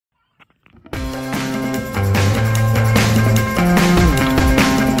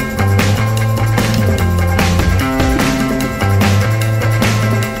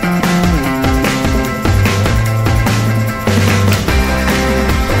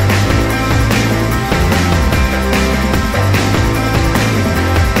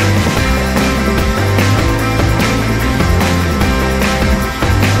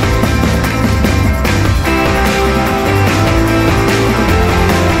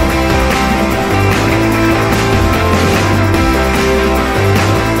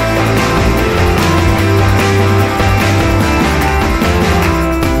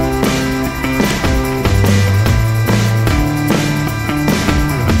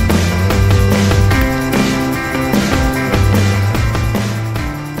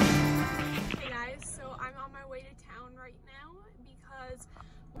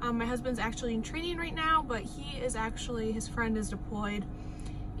actually in training right now, but he is actually, his friend is deployed,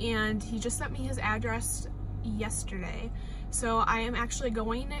 and he just sent me his address yesterday. So I am actually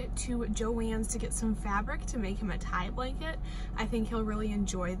going to Joann's to get some fabric to make him a tie blanket. I think he'll really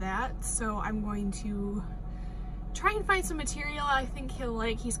enjoy that. So I'm going to try and find some material I think he'll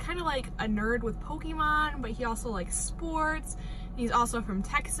like. He's kind of like a nerd with Pokemon, but he also likes sports. He's also from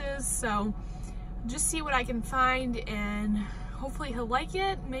Texas, so just see what I can find and hopefully he'll like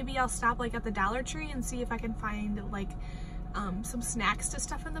it. Maybe I'll stop like at the Dollar Tree and see if I can find like some snacks to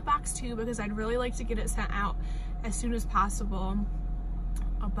stuff in the box too, because I'd really like to get it sent out as soon as possible.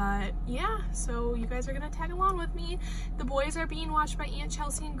 But yeah, so you guys are gonna tag along with me. The boys are being watched by Aunt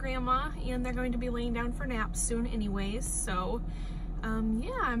Chelsea and Grandma, and they're going to be laying down for naps soon anyways. So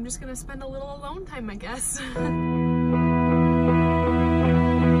yeah, I'm just gonna spend a little alone time, I guess.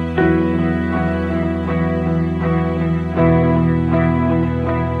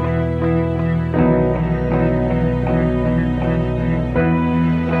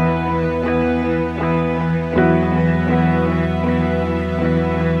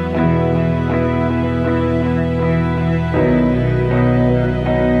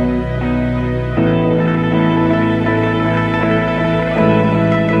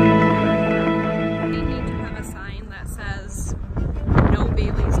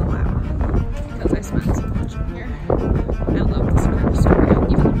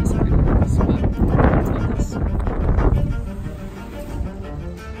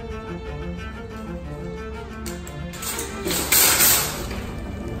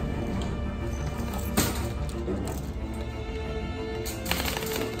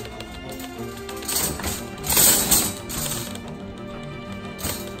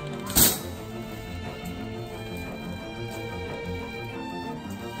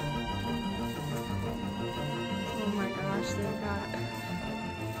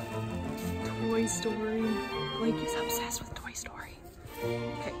 Toy Story. Blake is obsessed with Toy Story.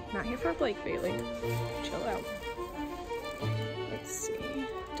 Okay, not here for Blake, Bailey. Chill out. Let's see.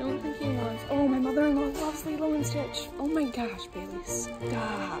 Don't think he wants. Oh, my mother-in-law loves Lilo and Stitch. Oh my gosh, Bailey,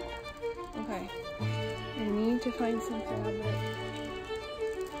 stop. Okay. I need to find some fabric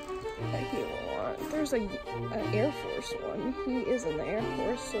that he will want. There's an Air Force one. He is in the Air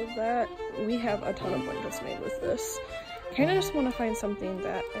Force, so that we have a ton of blankets made with this. Kind of just want to find something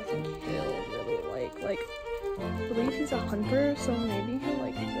that I think he'll really like. Like, I believe he's a hunter, so maybe he'll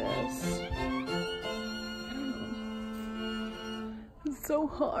like this. I don't know. It's so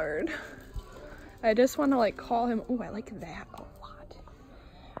hard. I just want to like call him. Oh, I like that a lot.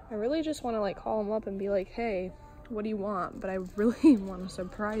 I really just want to like call him up and be like, hey, what do you want? But I really want to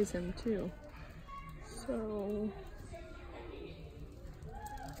surprise him too. So,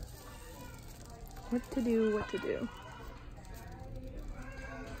 what to do?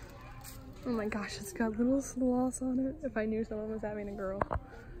 Oh my gosh, it's got little sloths on it. If I knew someone was having a girl.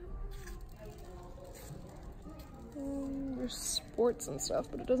 There's sports and stuff,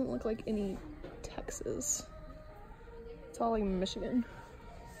 but it doesn't look like any Texas. It's all like Michigan.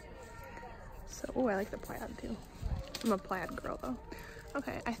 So, oh, I like the plaid too. I'm a plaid girl though.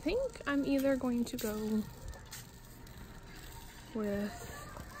 Okay, I think I'm either going to go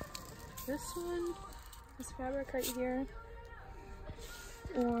with this one, this fabric right here,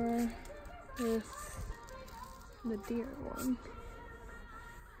 or with the deer one.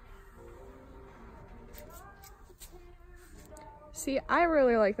 See, I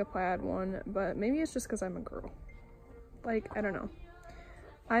really like the plaid one, but maybe it's just because I'm a girl. Like, I don't know.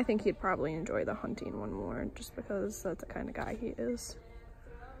 I think he'd probably enjoy the hunting one more, just because that's the kind of guy he is.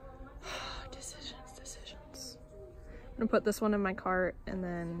 Decisions. I'm gonna put this one in my cart and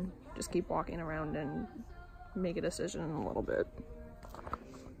then just keep walking around and make a decision in a little bit.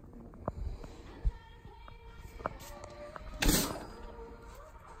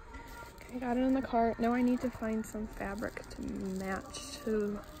 I got it in the cart. Now I need to find some fabric to match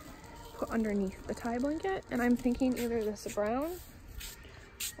to put underneath the tie blanket. And I'm thinking either this brown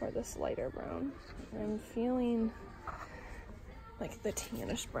or this lighter brown. I'm feeling like the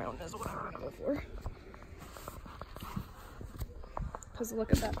tannish brown is what I'm gonna go for. Because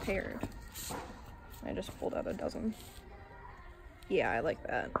look at that paired. I just pulled out a dozen. Yeah, I like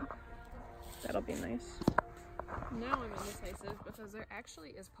that. That'll be nice. Now I'm indecisive because there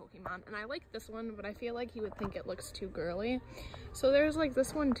actually is Pokemon, and I like this one, but I feel like he would think it looks too girly. So there's like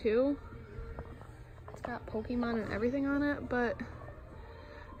this one too. It's got Pokemon and everything on it, but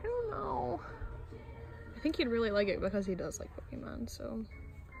I don't know. I think he'd really like it because he does like Pokemon, so.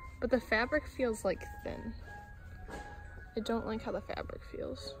 But the fabric feels like thin. I don't like how the fabric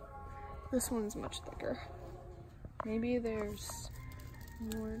feels. This one's much thicker. Maybe there's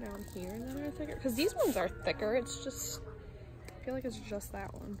more down here that are thicker. Because these ones are thicker. It's just, I feel like it's just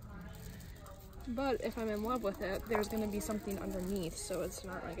that one. But if I'm in love with it, there's going to be something underneath, so it's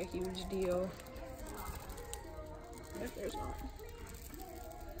not like a huge deal. If there's not.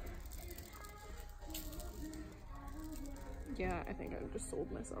 Yeah, I think I've just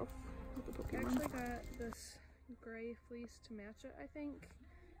sold myself with the Pokemon. I actually got this gray fleece to match it, I think,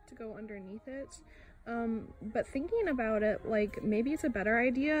 to go underneath it. But thinking about it, like, maybe it's a better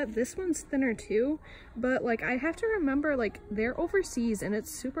idea. This one's thinner too, but like, I have to remember, like, they're overseas and it's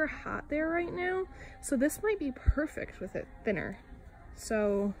super hot there right now, so this might be perfect with it thinner.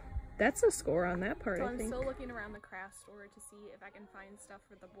 So that's a score on that part. So I'm still looking around the craft store to see if I can find stuff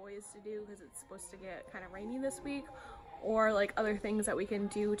for the boys to do, because it's supposed to get kind of rainy this week, or like other things that we can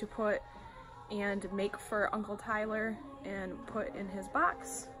do to put and make for Uncle Tyler and put in his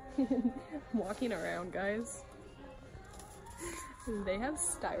box. I'm walking around, guys. They have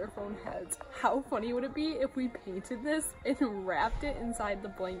styrofoam heads. How funny would it be if we painted this and wrapped it inside the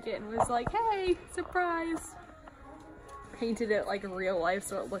blanket and was like, hey, surprise! Painted it like real life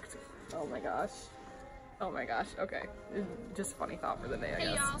so it looked, oh my gosh. Oh my gosh, okay. Just a funny thought for the day, I guess.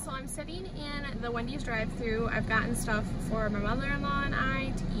 Hey y'all, so I'm sitting in the Wendy's drive-thru. I've gotten stuff for my mother-in-law and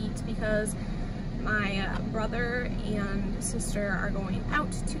I to eat because my brother and sister are going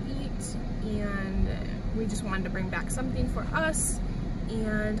out to eat, and we just wanted to bring back something for us.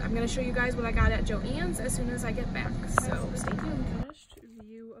 And I'm gonna show you guys what I got at Joann's as soon as I get back. So stay tuned. Finished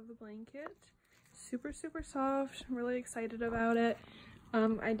view of the blanket. Super, super soft. I'm really excited about it.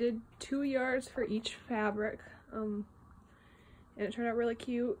 I did 2 yards for each fabric, and it turned out really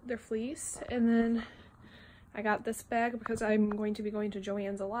cute. They're fleece. And then I got this bag because I'm going to be going to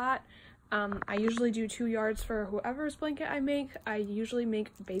Joann's a lot. I usually do 2 yards for whoever's blanket I make. I usually make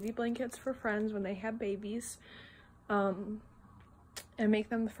baby blankets for friends when they have babies, and make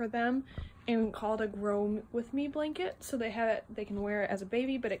them for them, and call it a grow with me blanket, so they have it, they can wear it as a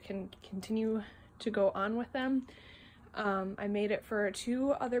baby, but it can continue to go on with them. I made it for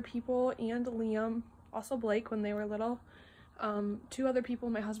 2 other people and Liam, also Blake when they were little. 2 other people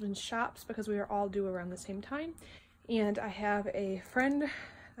in my husband's shops because we were all due around the same time. And I have a friend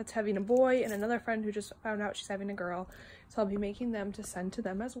that's having a boy and another friend who just found out she's having a girl, so I'll be making them to send to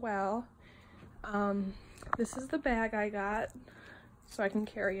them as well. This is the bag I got so I can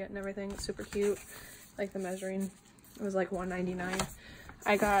carry it and everything. It's super cute. Like the measuring, it was like $1.99.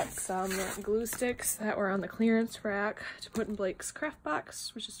 I got some glue sticks that were on the clearance rack to put in Blake's craft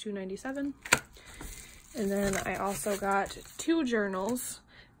box, which is $2.97. And then I also got 2 journals.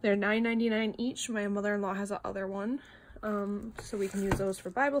 They're $9.99 each. My mother-in-law has the other one. So we can use those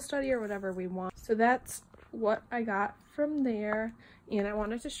for Bible study or whatever we want. So that's what I got from there. And I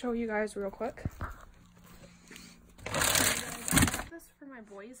wanted to show you guys real quick. I got this for my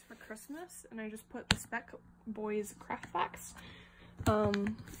boys for Christmas, and I just put the Spec Boys craft box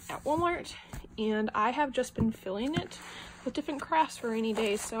at Walmart, and I have just been filling it with different crafts for rainy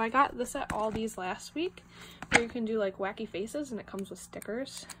days. So I got this at Aldi's last week, where you can do like wacky faces, and it comes with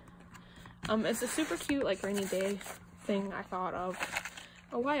stickers. It's a super cute like rainy day thing I thought of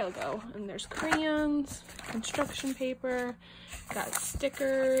a while ago. And there's crayons, construction paper, got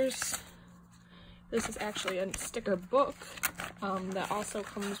stickers. This is actually a sticker book that also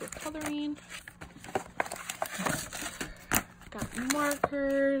comes with coloring. Got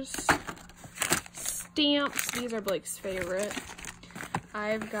markers, stamps. These are Blake's favorite.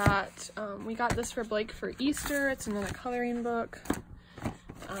 I've got, we got this for Blake for Easter. It's another coloring book.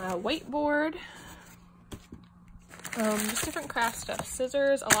 Whiteboard. Just different craft stuff.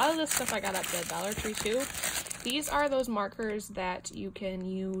 Scissors. A lot of this stuff I got at the Dollar Tree too. These are those markers that you can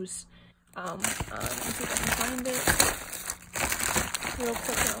use. Let me see if I can find it real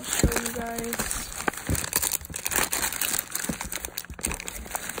quick and I'll show you guys.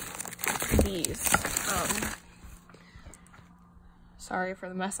 These. Sorry for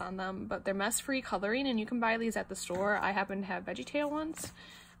the mess on them, but they're mess-free coloring, and you can buy these at the store. I happen to have VeggieTale ones.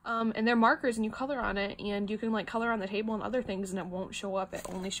 And they're markers, and you color on it, and you can like color on the table and other things, and it won't show up. It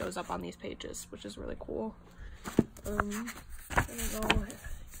only shows up on these pages, which is really cool. I don't know.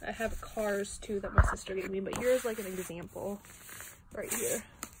 I have cars too that my sister gave me, but here's like an example right here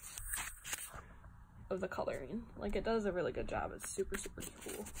of the coloring. Like, it does a really good job. It's super, super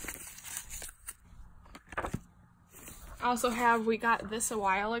cool. I also have, we got this a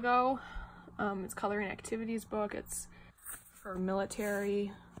while ago. It's coloring activities book. It's for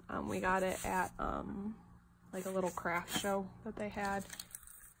military. We got it at like a little craft show that they had.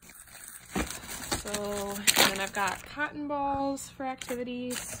 So, and then I've got cotton balls for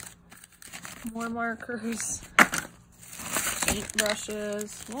activities, more markers, paint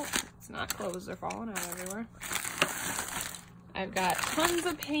brushes. Well, it's not closed, they're falling out everywhere. I've got tons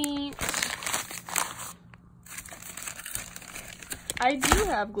of paint. I do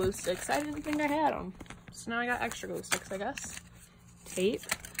have glue sticks. I didn't think I had them. So now I got extra glue sticks, I guess. Tape.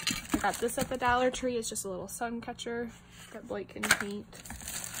 I got this at the Dollar Tree. It's just a little sun catcher that Blake can paint.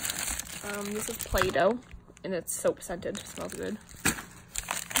 This is Play-Doh, and it's soap scented. It smells good.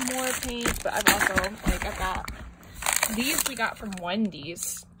 More paint, but I've also, like, I've got these we got from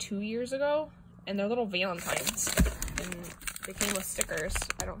Wendy's 2 years ago, and they're little Valentines, and they came with stickers.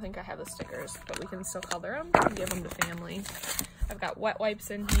 I don't think I have the stickers, but we can still color them and give them to family. I've got wet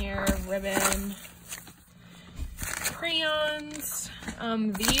wipes in here, ribbon, crayons.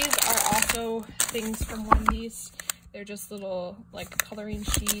 These are also things from Wendy's. They're just little, like, coloring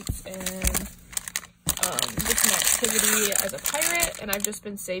sheets and just an activity as a pirate, and I've just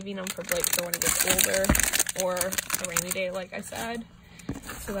been saving them for Blake for when he gets older or a rainy day, like I said.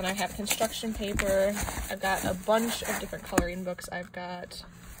 So then I have construction paper. I've got a bunch of different coloring books. I've got,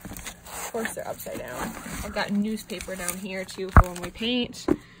 of course they're upside down, I've got newspaper down here too for when we paint.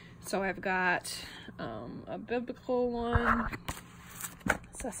 So I've got a biblical one,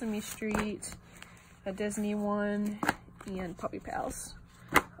 Sesame Street, a Disney one, and Puppy Pals.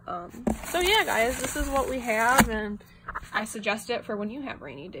 So yeah, guys, this is what we have, and I suggest it for when you have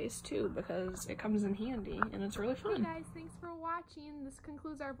rainy days too, because it comes in handy and it's really fun. Hey guys, thanks for watching. This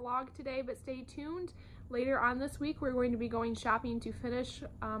concludes our vlog today, but stay tuned. Later on this week, we're going to be going shopping to finish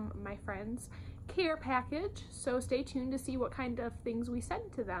my friend's care package, so stay tuned to see what kind of things we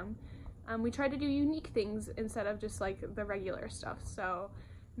send to them. We try to do unique things instead of just like the regular stuff, so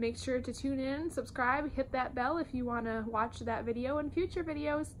make sure to tune in, subscribe, hit that bell if you want to watch that video and future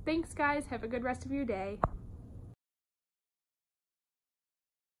videos. Thanks guys, have a good rest of your day.